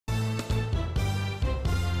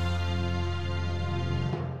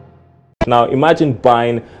Now imagine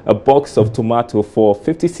buying a box of tomato for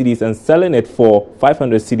 50 cedis and selling it for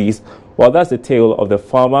 500 cedis. Well, that's the tale of the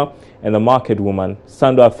farmer and the market woman.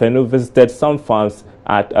 Sandra Fenu visited some farms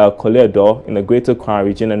at Koledo in the Greater Accra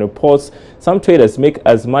region and reports some traders make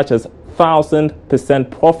as much as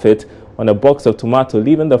 1,000% profit on a box of tomato,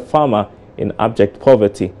 leaving the farmer in abject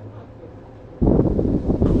poverty.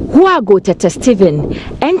 Huago Tete Stephen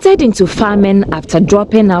entered into farming after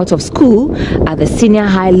dropping out of school at the senior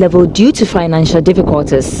high level due to financial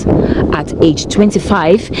difficulties. At age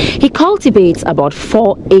 25, he cultivates about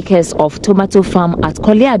 4 acres of tomato farm at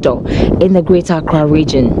Koledo in the Greater Accra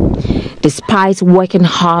region. Despite working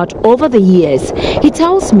hard over the years, he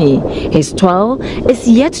tells me his toil is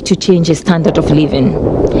yet to change his standard of living.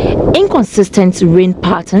 Inconsistent rain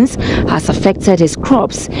patterns has affected his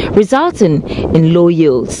crops, resulting in low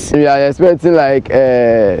yields. We are expecting like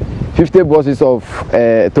 50 boxes of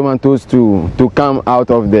tomatoes to come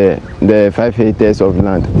out of the 5 hectares of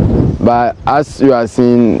land. But as you are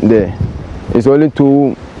seeing there, it's only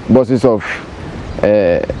 2 boxes of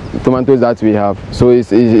tomatoes that we have, so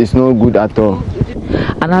it's not good at all.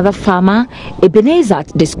 Another farmer, Ebenezer,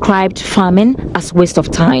 described farming as waste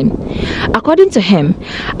of time. According to him,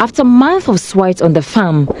 after months of sweat on the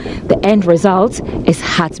farm, the end result is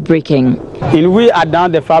heartbreaking. In we are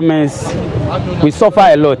down the farmers, we suffer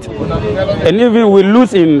a lot, and even we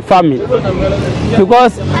lose in farming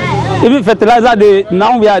because even fertilizer they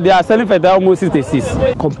are selling fertilizer almost 66.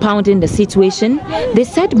 Compounding the situation, they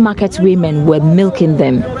said market women were milking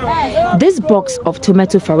them. This box of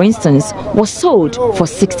tomato, for instance, was sold for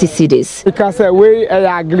 60 cedis. Because we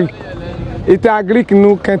agree, it agree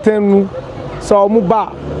no contain so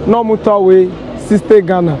muba no mutawe 60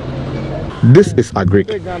 Ghana. This is agric,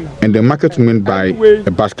 and the market women buy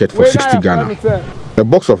a basket for 60 Ghana. A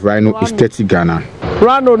box of rhino is 30 Ghana.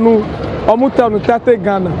 Rhino no, omuta no 30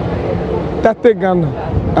 Ghana, 30 Ghana.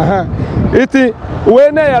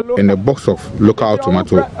 And a box of local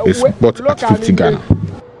tomato is bought at 50 Ghana.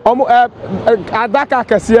 Adaka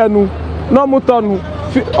kesiya no, no muta no,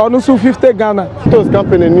 onusu 50 Ghana. Those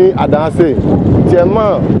company ni adanse,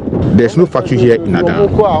 tiema. There's no factory here in Adan.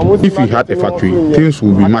 If we had a factory, things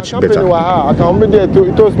would be much better.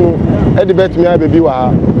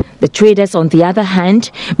 The traders, on the other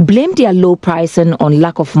hand, blame their low pricing on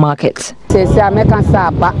lack of market.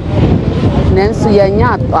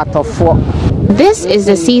 This is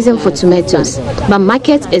the season for tomatoes, but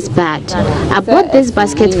market is bad. I bought this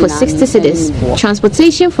basket for 60 cedis.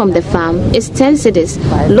 Transportation from the farm is 10 cedis.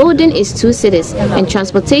 Loading is 2 cedis, and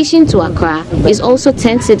transportation to Accra is also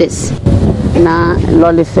 10 cedis.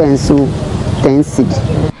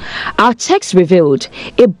 Our checks revealed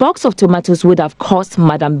a box of tomatoes would have cost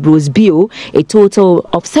Madame Bruce Bio a total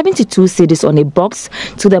of 72 cedis on a box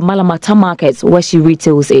to the Malamata market where she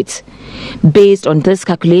retails it. Based on this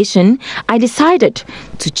calculation, I decided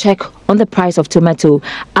to check on the price of tomato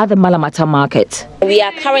at the Malamata market. We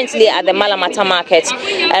are currently at the Malamata market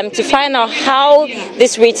to find out how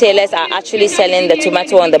these retailers are actually selling the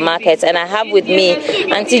tomato on the market, and I have with me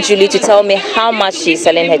Auntie Julie to tell me how much she's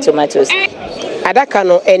selling her tomatoes.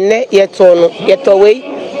 Adakano enne yetowei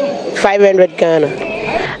 500 Ghana.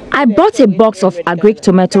 I bought a box of agric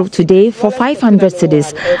tomato today for 500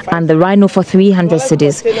 cedis and the rhino for 300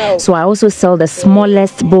 cedis. So I also sell the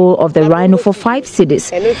smallest bowl of the rhino for 5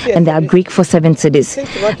 cedis and the agric for 7 cedis.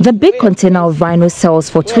 The big container of rhino sells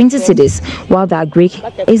for 20 cedis while the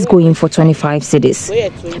agric is going for 25 cedis.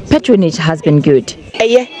 Patronage has been good.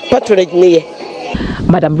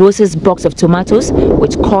 Madame Rose's box of tomatoes,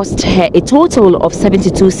 which cost her a total of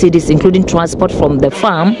 72 cedis including transport from the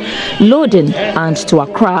farm, loading and to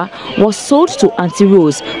Accra, was sold to Auntie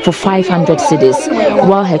Rose for 500 cedis,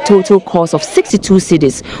 while her total cost of 62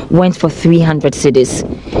 cedis went for 300 cedis.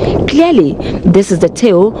 Clearly, this is the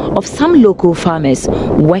tale of some local farmers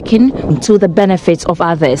working to the benefit of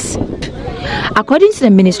others. According to the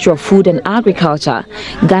Ministry of Food and Agriculture,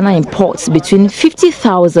 Ghana imports between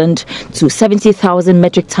 50,000 to 70,000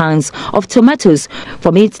 metric tons of tomatoes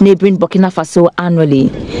from its neighboring Burkina Faso annually.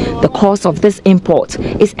 The cost of this import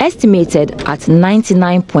is estimated at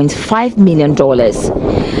 $99.5 million.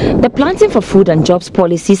 The Planting for Food and Jobs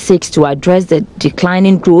policy seeks to address the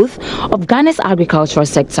declining growth of Ghana's agricultural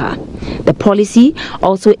sector. The policy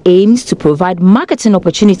also aims to provide marketing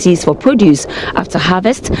opportunities for produce after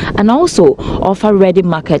harvest and also offer ready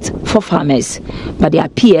market for farmers. But it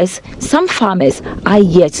appears some farmers are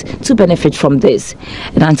yet to benefit from this.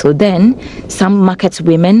 And until then, some market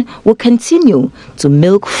women will continue to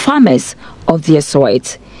milk farmers of their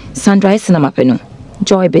sweat. Sandra Sinamapenu,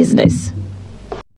 Joy Business.